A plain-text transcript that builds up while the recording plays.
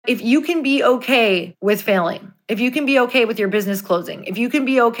if you can be okay with failing, if you can be okay with your business closing, if you can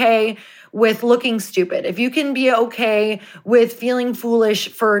be okay with looking stupid, if you can be okay with feeling foolish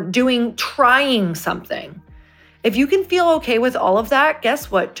for trying something, if you can feel okay with all of that, guess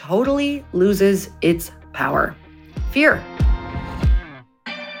what totally loses its power? Fear.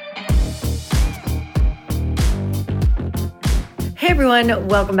 Hey everyone,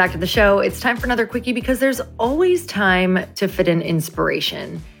 welcome back to the show. It's time for another quickie because there's always time to fit in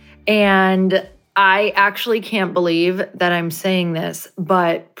inspiration. And I actually can't believe that I'm saying this,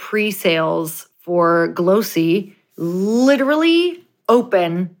 but pre-sales for Glossy literally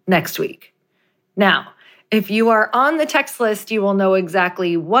open next week. Now, if you are on the text list, you will know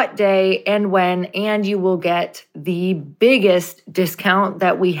exactly what day and when, and you will get the biggest discount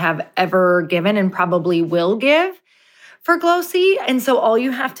that we have ever given and probably will give for Glossy. And so all you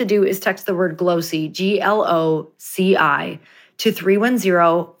have to do is text the word Glossy, Gloci, to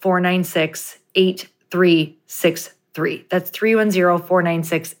 310-496-8363. That's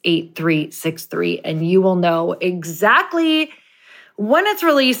 310-496-8363. And you will know exactly when it's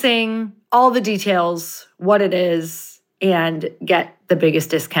releasing, all the details, what it is, and get the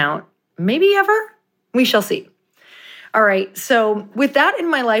biggest discount, maybe ever. We shall see. All right. So with that in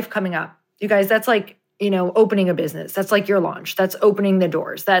my life coming up, you guys, that's like, opening a business. That's like your launch. That's opening the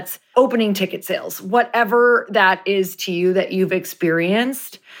doors. That's opening ticket sales. Whatever that is to you that you've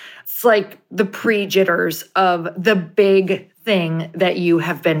experienced, it's like the pre-jitters of the big thing that you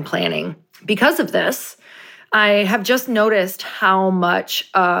have been planning. Because of this, I have just noticed how much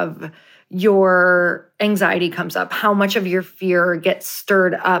of your anxiety comes up, how much of your fear gets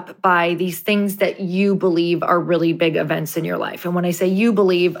stirred up by these things that you believe are really big events in your life. And when I say you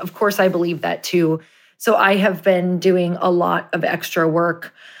believe, of course I believe that too. So I have been doing a lot of extra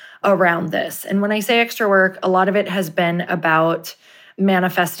work around this. And when I say extra work, a lot of it has been about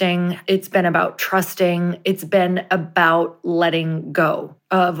manifesting. It's been about trusting. It's been about letting go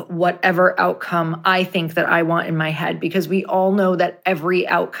of whatever outcome I think that I want in my head, because we all know that every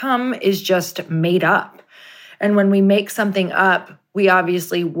outcome is just made up. And when we make something up, we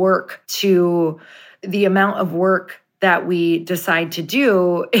obviously work to the amount of work that we decide to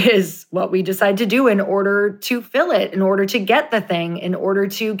do is what we decide to do in order to fill it, in order to get the thing, in order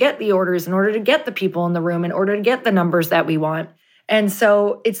to get the orders, in order to get the people in the room, in order to get the numbers that we want. And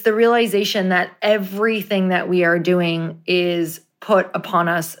so it's the realization that everything that we are doing is put upon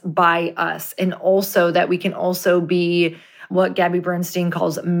us by us. And also that we can also be what Gabby Bernstein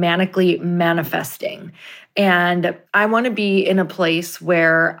calls manically manifesting. And I want to be in a place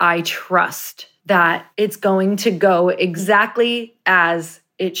where I trust that it's going to go exactly as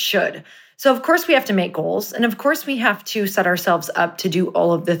it should. So of course we have to make goals, and of course we have to set ourselves up to do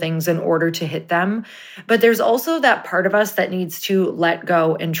all of the things in order to hit them. But there's also that part of us that needs to let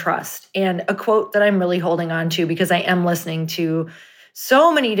go and trust. And a quote that I'm really holding on to, because I am listening to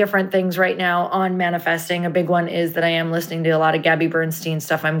so many different things right now on manifesting. A big one is that I am listening to a lot of Gabby Bernstein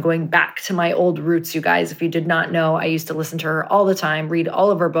stuff. I'm going back to my old roots, you guys. If you did not know, I used to listen to her all the time, read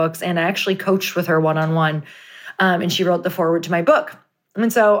all of her books, and I actually coached with her one-on-one. And she wrote the foreword to my book.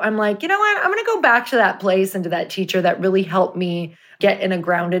 And so I'm like, you know what? I'm going to go back to that place and to that teacher that really helped me get in a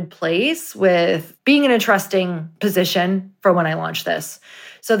grounded place with being in a trusting position for when I launch this.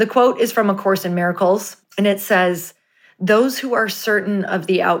 So the quote is from A Course in Miracles, and it says, "Those who are certain of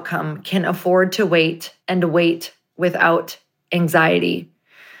the outcome can afford to wait and wait without anxiety."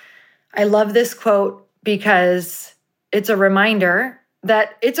 I love this quote because it's a reminder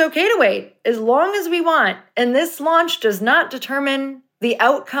that it's okay to wait as long as we want. And this launch does not determine the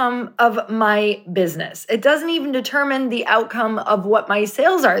outcome of my business. It doesn't even determine the outcome of what my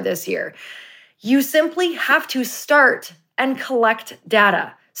sales are this year. You simply have to start and collect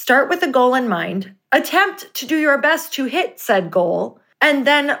data. Start with a goal in mind, attempt to do your best to hit said goal, and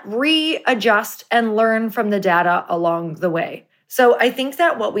then readjust and learn from the data along the way. So I think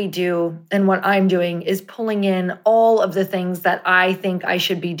that what we do and what I'm doing is pulling in all of the things that I think I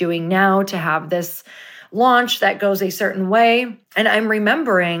should be doing now to have this launch that goes a certain way. And I'm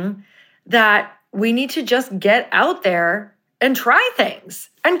remembering that we need to just get out there and try things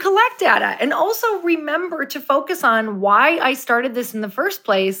and collect data, and also remember to focus on why I started this in the first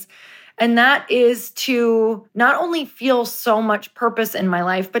place. And that is to not only feel so much purpose in my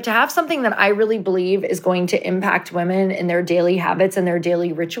life, but to have something that I really believe is going to impact women in their daily habits and their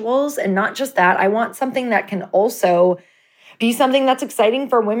daily rituals. And not just that, I want something that can also be something that's exciting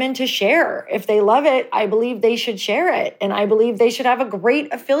for women to share. If they love it, I believe they should share it. And I believe they should have a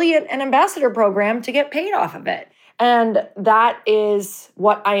great affiliate and ambassador program to get paid off of it. And that is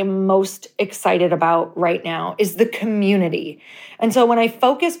what I am most excited about right now is the community. And so when I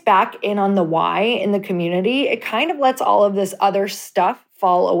focus back in on the why in the community, it kind of lets all of this other stuff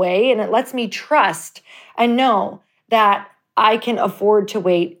fall away, and it lets me trust and know that I can afford to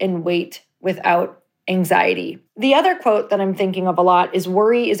wait and wait without anxiety. The other quote that I'm thinking of a lot is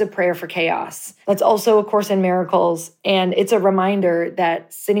worry is a prayer for chaos. That's also A Course in Miracles. And it's a reminder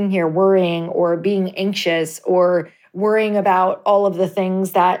that sitting here worrying or being anxious or worrying about all of the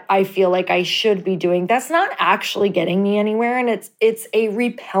things that I feel like I should be doing, that's not actually getting me anywhere. And it's a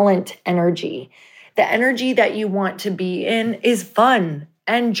repellent energy. The energy that you want to be in is fun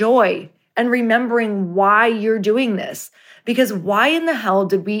and joy and remembering why you're doing this. Because why in the hell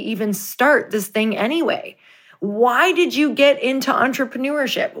did we even start this thing anyway? Why did you get into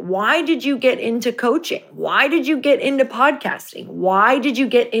entrepreneurship? Why did you get into coaching? Why did you get into podcasting? Why did you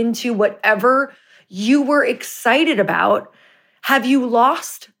get into whatever you were excited about? Have you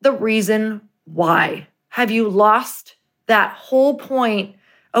lost the reason why? Have you lost that whole point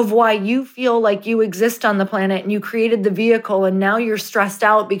of why you feel like you exist on the planet and you created the vehicle and now you're stressed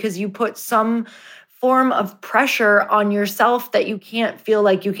out because you put some form of pressure on yourself that you can't feel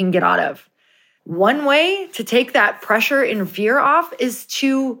like you can get out of? One way to take that pressure and fear off is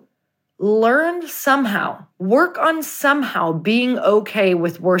to learn somehow, work on somehow being okay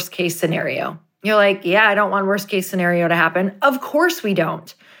with worst case scenario. You're like, yeah, I don't want worst case scenario to happen. Of course we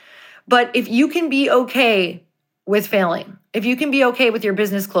don't. But if you can be okay with failing, if you can be okay with your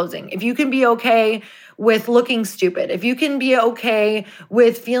business closing, if you can be okay with looking stupid, if you can be okay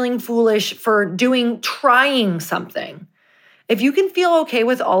with feeling foolish for trying something, if you can feel okay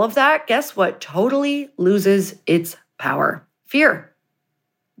with all of that, guess what totally loses its power? Fear.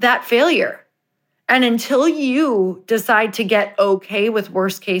 That failure. And until you decide to get okay with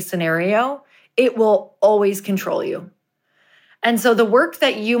worst case scenario, it will always control you. And so the work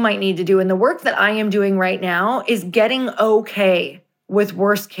that you might need to do and the work that I am doing right now is getting okay with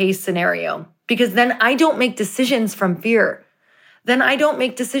worst case scenario, because then I don't make decisions from fear. Then I don't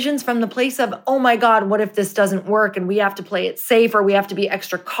make decisions from the place of, oh my God, what if this doesn't work and we have to play it safe, or we have to be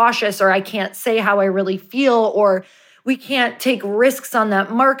extra cautious, or I can't say how I really feel, or we can't take risks on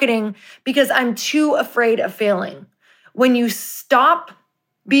that marketing because I'm too afraid of failing. When you stop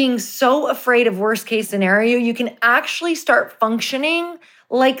being so afraid of worst case scenario, you can actually start functioning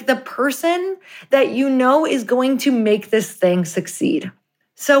like the person that you know is going to make this thing succeed.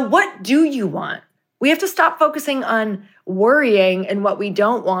 So what do you want? We have to stop focusing on worrying and what we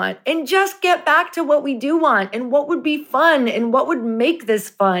don't want and just get back to what we do want and what would be fun and what would make this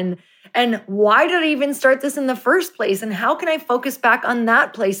fun. And why did I even start this in the first place? And how can I focus back on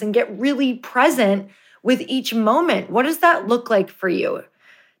that place and get really present with each moment? What does that look like for you?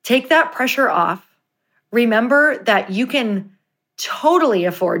 Take that pressure off. Remember that you can totally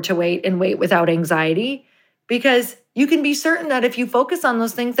afford to wait and wait without anxiety, because you can be certain that if you focus on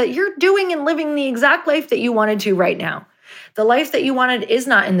those things that you're doing and living the exact life that you wanted to right now. The life that you wanted is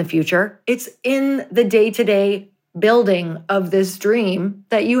not in the future. It's in the day-to-day building of this dream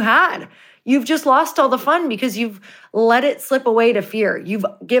that you had. You've just lost all the fun because you've let it slip away to fear. You've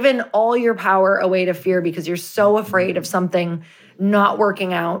given all your power away to fear because you're so afraid of something not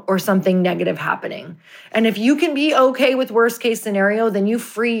working out or something negative happening. And if you can be okay with worst case scenario, then you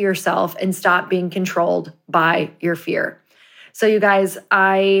free yourself and stop being controlled by your fear. So you guys,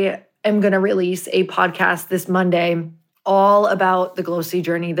 I am going to release a podcast this Monday all about the Glow Sea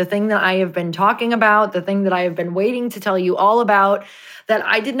journey, the thing that I have been talking about, the thing that I have been waiting to tell you all about, that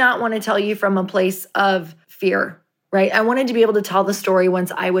I did not want to tell you from a place of fear, right? I wanted to be able to tell the story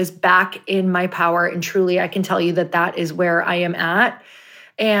once I was back in my power. And truly, I can tell you that that is where I am at.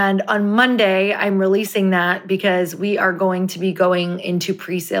 And on Monday, I'm releasing that because we are going to be going into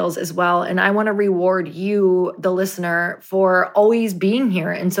pre-sales as well. And I want to reward you, the listener, for always being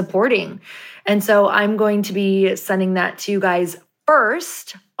here and supporting. And so I'm going to be sending that to you guys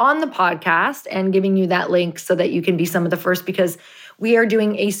first on the podcast and giving you that link so that you can be some of the first, because we are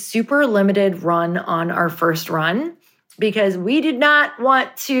doing a super limited run on our first run because we did not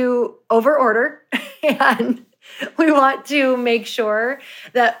want to overorder and we want to make sure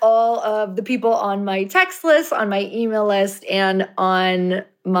that all of the people on my text list, on my email list, and on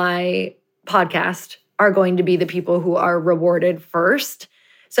my podcast are going to be the people who are rewarded first.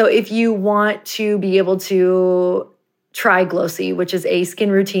 So if you want to be able to try Glow Sea, which is a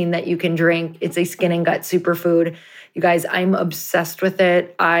skin routine that you can drink, it's a skin and gut superfood. You guys, I'm obsessed with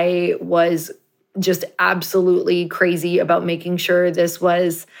it. I was just absolutely crazy about making sure this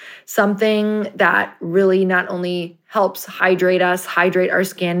was something that really not only helps hydrate us, hydrate our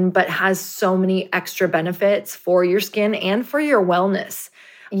skin, but has so many extra benefits for your skin and for your wellness.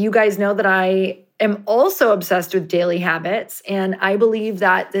 You guys know that I am also obsessed with daily habits. And I believe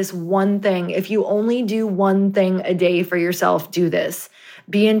that this one thing, if you only do one thing a day for yourself, do this.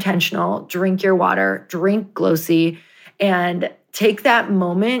 Be intentional, drink your water, drink Glossy, and take that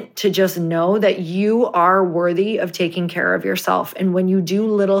moment to just know that you are worthy of taking care of yourself. And when you do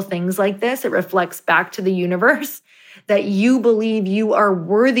little things like this, it reflects back to the universe that you believe you are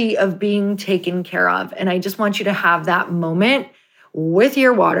worthy of being taken care of. And I just want you to have that moment with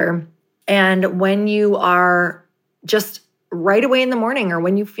your water. And when you are just right away in the morning, or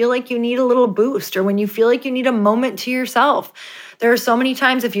when you feel like you need a little boost, or when you feel like you need a moment to yourself. There are so many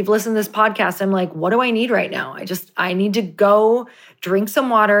times, if you've listened to this podcast, I'm like, what do I need right now? I need to go drink some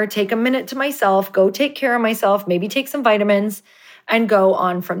water, take a minute to myself, go take care of myself, maybe take some vitamins, and go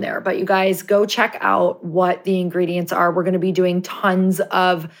on from there. But you guys, go check out what the ingredients are. We're going to be doing tons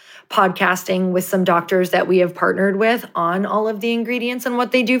of podcasting with some doctors that we have partnered with on all of the ingredients and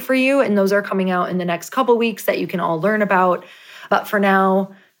what they do for you. And those are coming out in the next couple weeks that you can all learn about. But for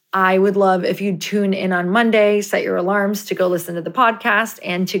now, I would love if you tune in on Monday, set your alarms to go listen to the podcast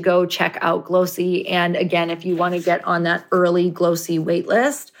and to go check out Glossy. And again, if you want to get on that early Glossy wait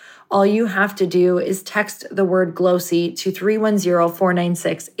list, all you have to do is text the word Glossy to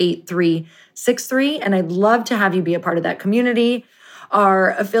 310-496-8363. And I'd love to have you be a part of that community.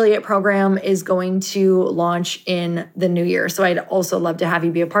 Our affiliate program is going to launch in the new year. So I'd also love to have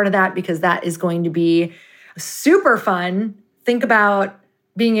you be a part of that, because that is going to be super fun. Think about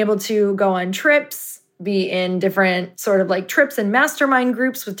being able to go on trips, be in different sort of like trips and mastermind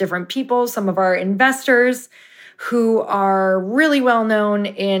groups with different people, some of our investors who are really well known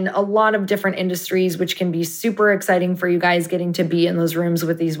in a lot of different industries, which can be super exciting for you guys getting to be in those rooms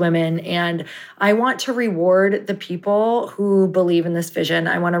with these women. And I want to reward the people who believe in this vision.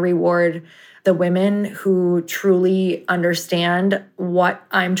 I want to reward the women who truly understand what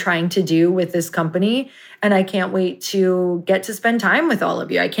I'm trying to do with this company. And I can't wait to get to spend time with all of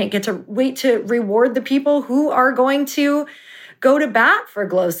you. I can't wait to reward the people who are going to go to bat for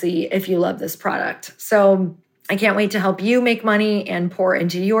Glossy if you love this product. So I can't wait to help you make money and pour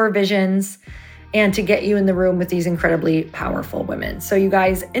into your visions and to get you in the room with these incredibly powerful women. So you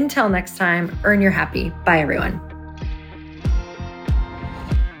guys, until next time, earn your happy. Bye, everyone.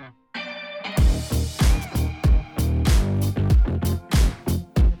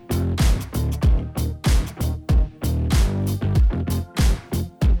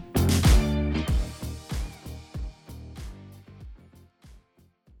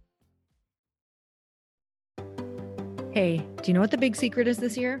 Hey, do you know what the big secret is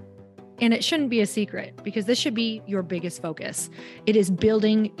this year? And it shouldn't be a secret, because this should be your biggest focus. It is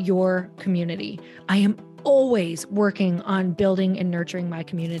building your community. I am always working on building and nurturing my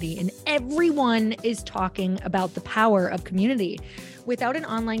community, and everyone is talking about the power of community. Without an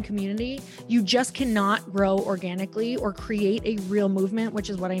online community, you just cannot grow organically or create a real movement, which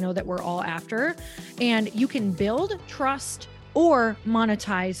is what I know that we're all after. And you can build trust or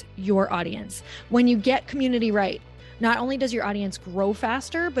monetize your audience. When you get community right, not only does your audience grow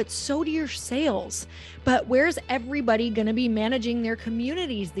faster, but so do your sales. But where's everybody going to be managing their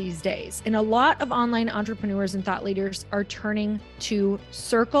communities these days? And a lot of online entrepreneurs and thought leaders are turning to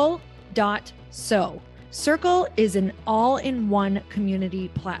Circle.so. Circle is an all-in-one community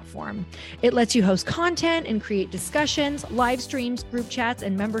platform. It lets you host content and create discussions, live streams, group chats,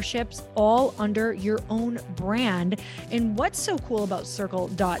 and memberships all under your own brand. And what's so cool about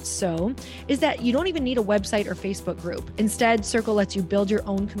Circle.so is that you don't even need a website or Facebook group. Instead, Circle lets you build your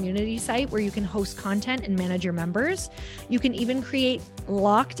own community site where you can host content and manage your members. You can even create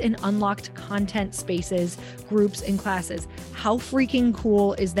locked and unlocked content spaces, groups, and classes. How freaking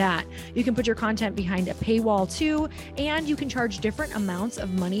cool is that? You can put your content behind a paywall too, and you can charge different amounts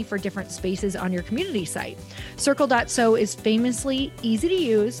of money for different spaces on your community site. Circle.so is famously easy to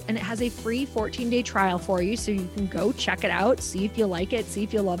use, and it has a free 14-day trial for you, so you can go check it out, see if you like it, see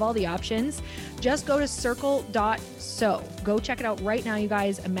if you love all the options. Just go to Circle.so. Go check it out right now, you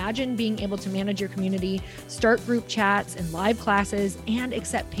guys. Imagine being able to manage your community, start group chats and live classes, and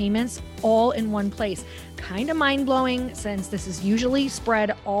accept payments all in one place. Kind of mind-blowing, since this is usually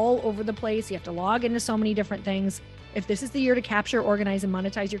spread all over the place. You have to log into so many different things. If this is the year to capture, organize, and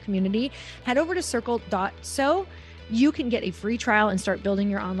monetize your community, head over to Circle.so. You can get a free trial and start building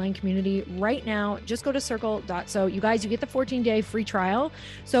your online community right now. Just go to Circle.so. You guys, you get the 14-day free trial.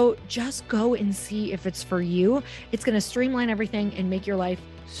 So just go and see if it's for you. It's going to streamline everything and make your life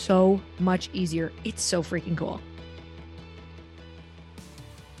so much easier. It's so freaking cool.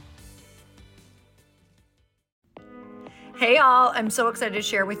 Hey all, I'm so excited to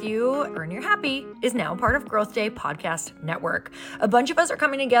share with you, Earn Your Happy is now part of Growth Day Podcast Network. A bunch of us are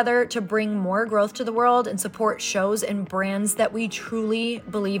coming together to bring more growth to the world and support shows and brands that we truly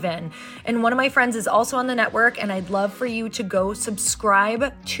believe in. And one of my friends is also on the network, and I'd love for you to go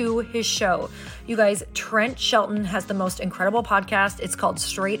subscribe to his show. You guys, Trent Shelton has the most incredible podcast. It's called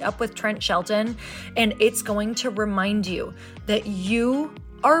Straight Up with Trent Shelton, and it's going to remind you that you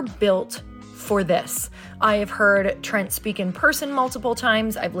are built for this. I have heard Trent speak in person multiple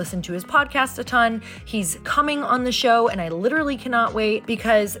times. I've listened to his podcast a ton. He's coming on the show, and I literally cannot wait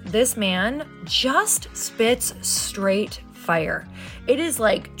because this man just spits straight fire. It is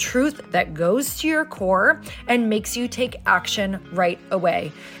like truth that goes to your core and makes you take action right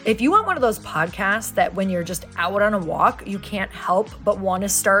away. If you want one of those podcasts that when you're just out on a walk, you can't help but want to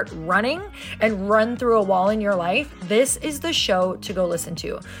start running and run through a wall in your life, this is the show to go listen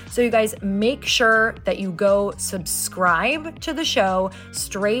to. So you guys, make sure that you go subscribe to the show,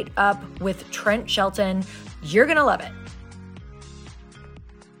 Straight Up with Trent Shelton. You're going to love it.